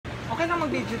Okay lang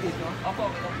mag-video dito? Opo.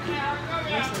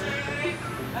 Yes, sir.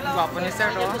 Gwapo ni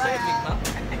sir, oh.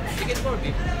 Chicken for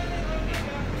beef.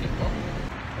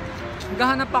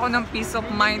 Naghahanap ako ng peace of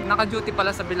mind. Naka-duty pala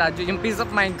sa Villaggio. Yung peace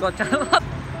of mind ko. Charot!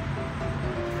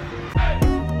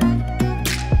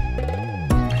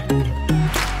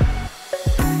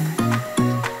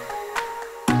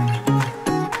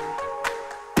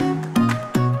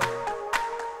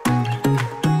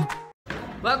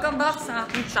 Welcome back sa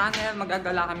aking channel.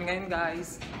 Magagala kami ngayon,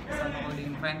 guys. Kasama ko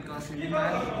din friend ko, si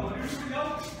Liman.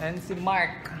 And si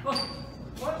Mark.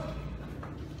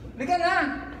 Liga na!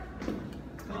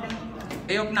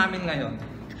 Ayok namin ngayon.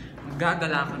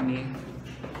 Magagala kami.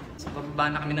 So,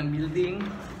 bababa na kami ng building.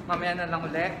 Mamaya na lang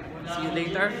ulit. See you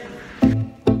later.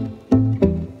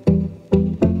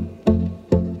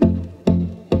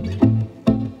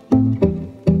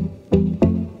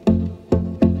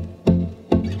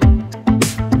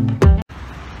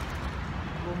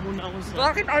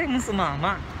 Bakit ayaw mo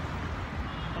sumama?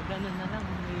 Pag ganun na lang,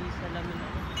 may salamin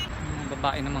ako. Yung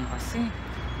babae naman kasi.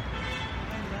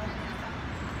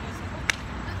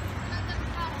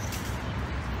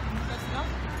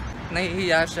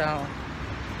 Nahihiya siya.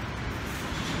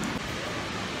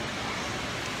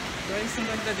 Guys, ang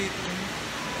ganda dito.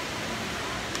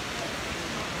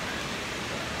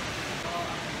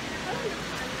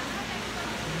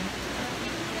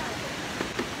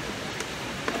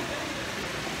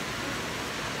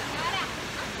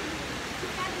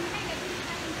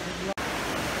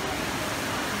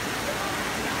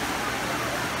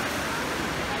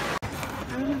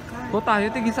 O tayo,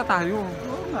 tigisa tayo.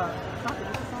 Oo nga.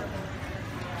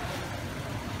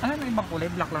 Ano na ibang kulay?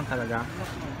 Black lang talaga.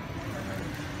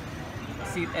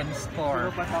 Sit and store.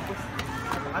 Pero pa tapos,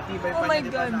 nakatibay Oh pa my niya, God!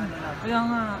 di ba, na- Kaya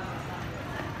nga.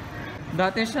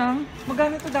 Dati siyang,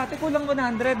 magkano ito dati? Kulang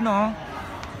 100, no?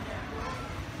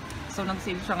 So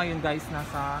nag-sale siya ngayon, guys.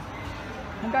 Nasa,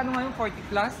 magkano ngayon?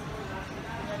 40 plus?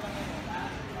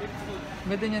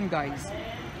 Ganda niyan, guys.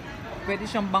 Pwede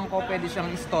siyang bangko, pwede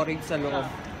siyang storage sa loob.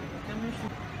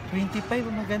 25,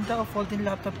 maganda o folding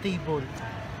laptop table.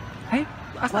 Ay,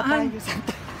 asaan?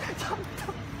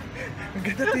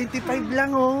 Maganda 25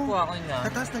 lang oh. Kuha ko niya.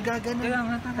 Tapos nagagano. Kaya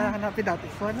nga, tama. Hanapin natin.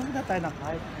 So, ano na tayo ng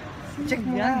card? Check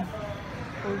mo yan. nga.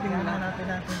 Holding Tingnan lang.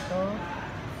 natin to.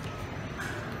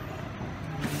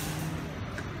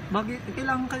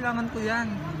 Kailangan ko yan.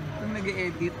 Kung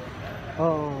nag-e-edit.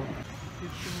 Oo.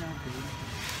 Check natin.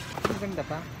 Maganda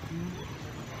pa.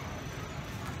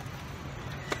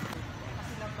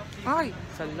 Ay!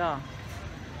 Sala.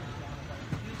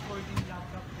 Folding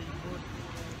laptop table.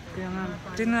 Kaya nga.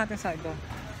 Tignan natin sa ito.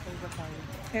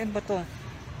 Eh, ano ba to?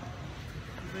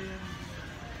 Iba yan.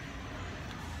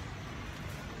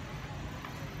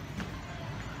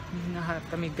 Hinahanap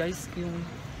kami, guys, yung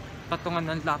patungan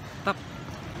ng laptop.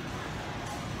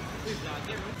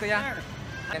 Kaya,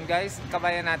 yan guys,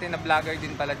 kabayan natin na vlogger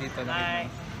din pala dito. Hi!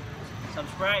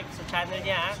 Subscribe sa channel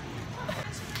niya.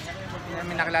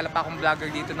 May nakilala pa akong vlogger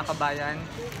dito na kabayan.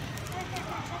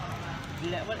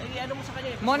 Ano mo sa kanya?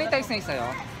 Monetize na yung sa'yo?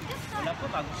 Wala po,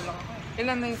 bago ko lang ako.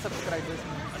 Ilan na yung subscribers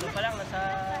mo? Ano pa lang, nasa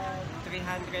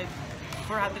 300,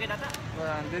 400 ata.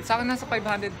 400. Sa akin nasa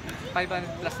 500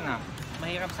 plus na.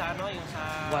 Mahirap sa ano, yung sa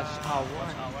Watch hour.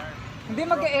 watch hour. Hindi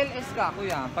mag-LS ka,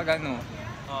 kuya, pag ano.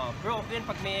 Oh, bro, yun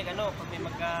pag may ano, pag may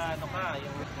ano ka,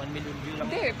 yung 1 million view lang.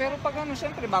 Hindi, pero pag ano,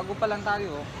 syempre, bago pa lang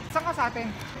tayo. Saan ka sa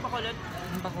atin? Pakulot.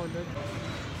 Ang Bacolod.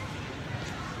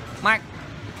 Mark!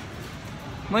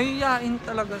 Mahihiyain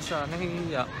talaga siya,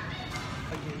 nahihiya.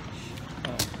 Pag-age.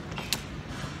 Oh.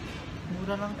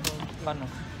 Mura lang to. Paano?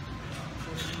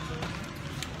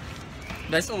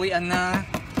 Guys, uwian na.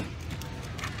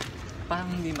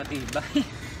 Parang hindi matibay.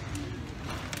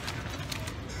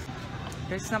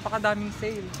 Guys, napakadaming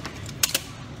sale.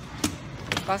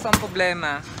 Kaso ang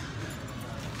problema,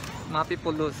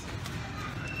 mapipulos.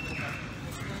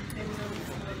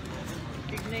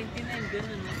 Big 99,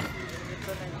 ganun.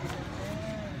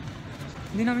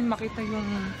 Hindi namin makita yung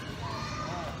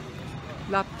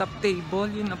laptop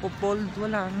table, yung napopold,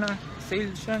 wala na.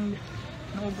 Sale siya,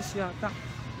 naubos yata.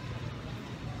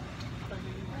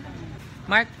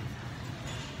 Mark!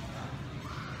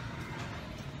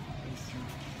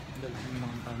 Yung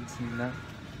mga pants nila.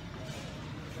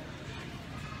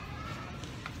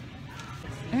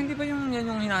 Eh, hindi ba yan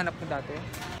yung hinahanap ko dati?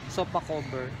 Sofa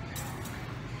cover.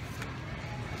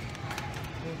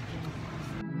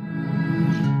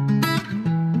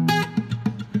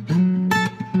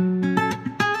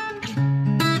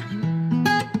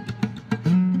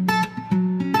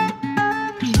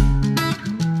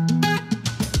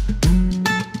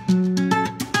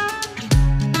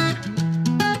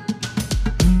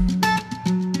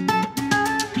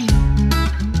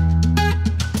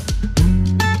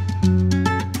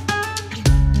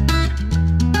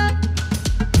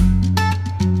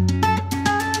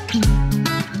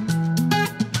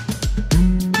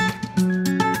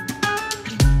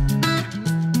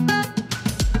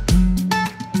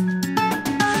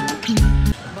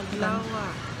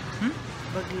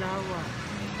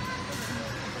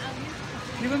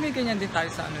 ganyan din tayo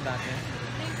sa ano dati.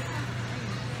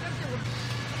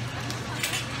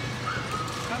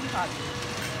 Kampat.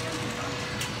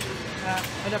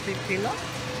 Ada 5 kilo?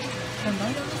 Sama?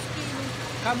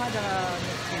 Kama ada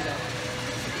kilo.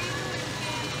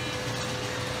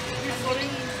 Sorry.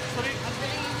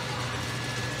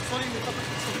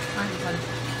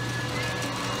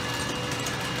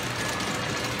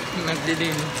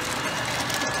 Nagdilim.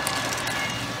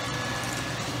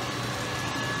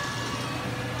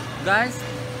 Guys,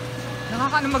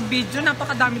 nakakaano mag-video,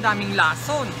 napakadami-daming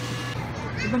lason.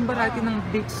 Ibang variety ng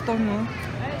big stone, no?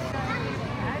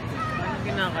 Ano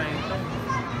kinakain ito?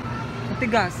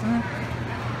 Matigas, ha?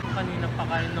 Kanina pa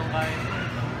kain ng kain.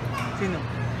 Sino?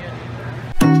 Yan.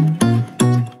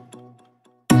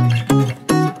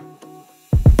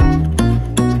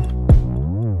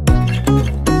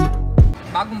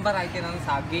 Bagong variety ng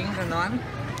saging, gano'n?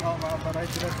 Oo, mga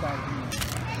variety ng saging.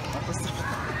 Tapos,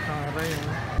 Aray,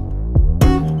 ha?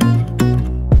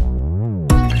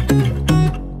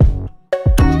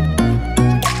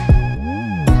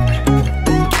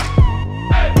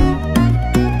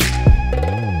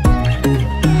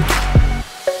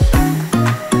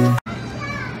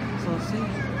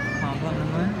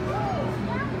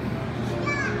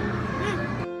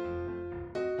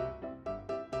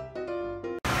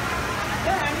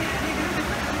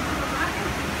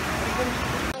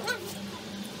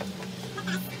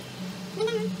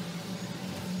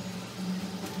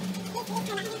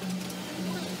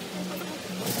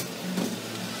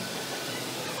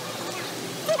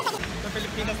 sa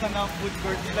Pilipinas na nga food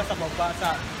court nila sa baba sa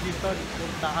dito,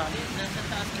 puntahan. Nasa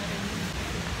taas na rin.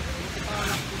 Ito pa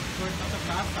lang food court na sa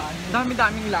taas.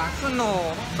 Dami-daming lason,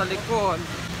 no? Sa likod.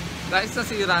 Guys,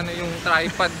 nasira na yung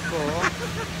tripod ko.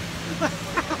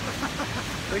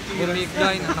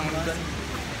 Bumigay na tanggal.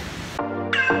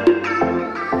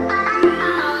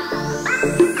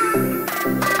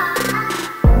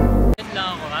 Diyan lang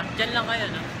ako ha? Diyan lang kayo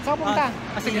no? Saan punta?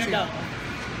 Sige, Diyan sige. lang.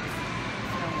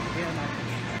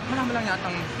 Marami lang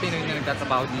yatang Pinoy na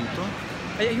nagtatrabaho dito.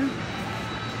 Ay, ayun.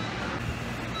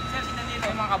 Sir, si Danilo.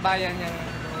 Ay, mga kabayan yan.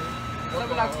 Sa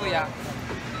vlogs, kuya.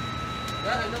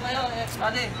 Hello kayo,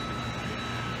 ate.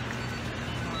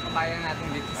 Mga kabayan natin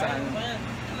dito sa ano.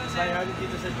 Bayan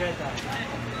dito sa Jeddah.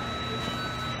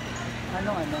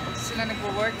 Ano? Sila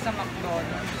nagwo-work sa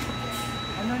McDonald's.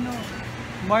 Ano?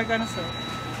 Mark ano sir?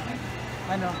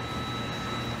 Ano?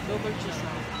 Double cheese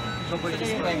na. Double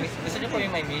Gusto niyo po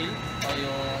yung may meal? O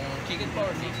yung chicken po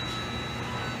or beef?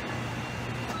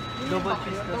 Double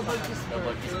cheese. Double cheese.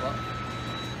 Double cheese po.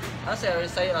 Ah sir,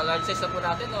 large size na po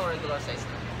natin o regular size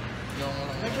na? Yung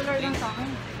Regular lang sa akin.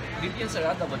 beef yun sir,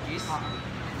 double cheese.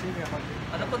 Sige ako.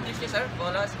 Ano po dish niyo sir?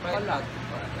 Cola, Sprite? Cola.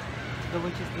 Double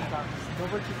cheese din tapos.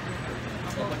 Double cheese din.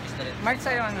 Double cheese na rin. Mark,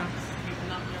 sa'yo ano?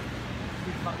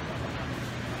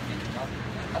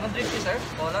 Anong drink niyo sir?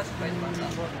 Cola, Sprite, Fanta?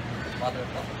 Water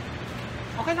po.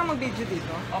 Okay lang mag-video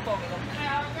dito. Opo, okay lang.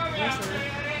 Yes sir.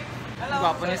 Ang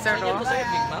gwapo ni sir, Chicken oh. po sir,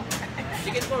 beef ma'am?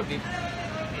 Chicken po or beef?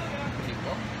 Beef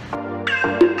po.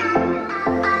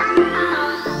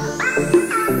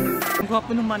 Ang gwapo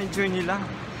ng manager nila.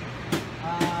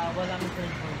 Walang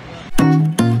third floor.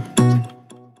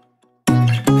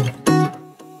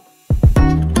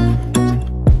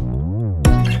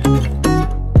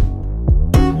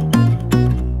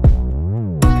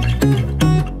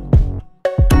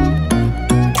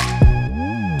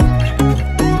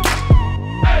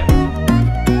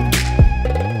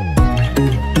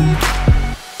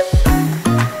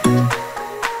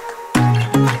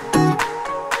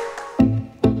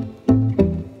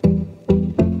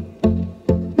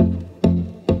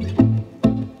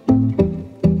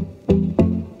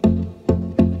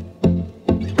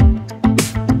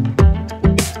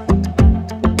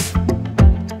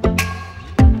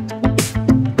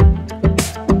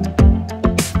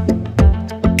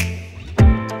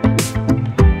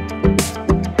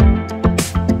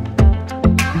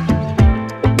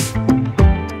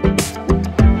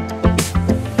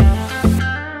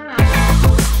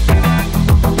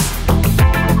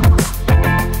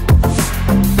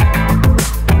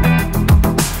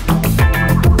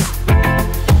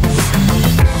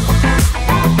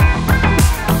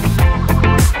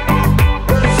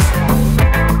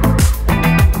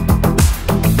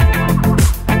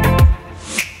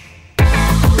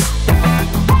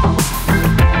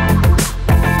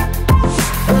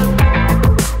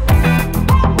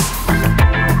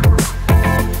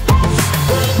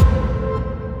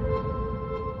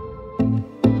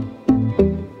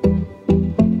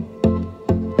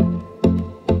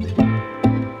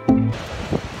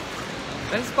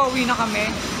 Pauwi na kami.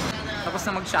 Tapos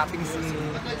na mag-shopping si...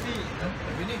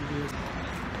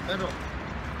 Pero,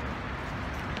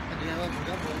 hindi nga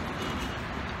mag-gabo.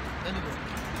 Ano ba?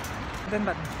 Then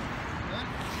ba? Ha?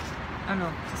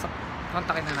 Ano?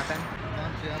 Kontakin na natin.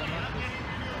 Siya naman.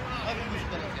 Ako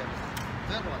gusto lang siya.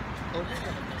 Pero, tawag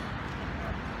ka na.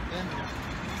 Yan.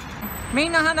 May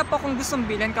nahanap akong gustong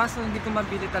bilhin kaso hindi ko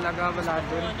mabili talaga. Wala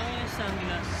doon. Ano yung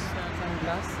sunglass?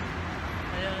 Sunglass?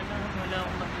 Kaya lang, wala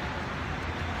akong makita.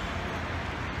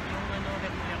 Yung ano,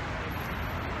 reflect.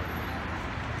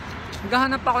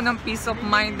 Naghahanap ako ng peace of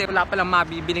mind. Wala palang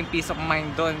mabibiling peace of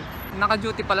mind doon.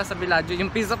 Naka-duty pala sa Villaggio yung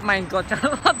peace of mind ko.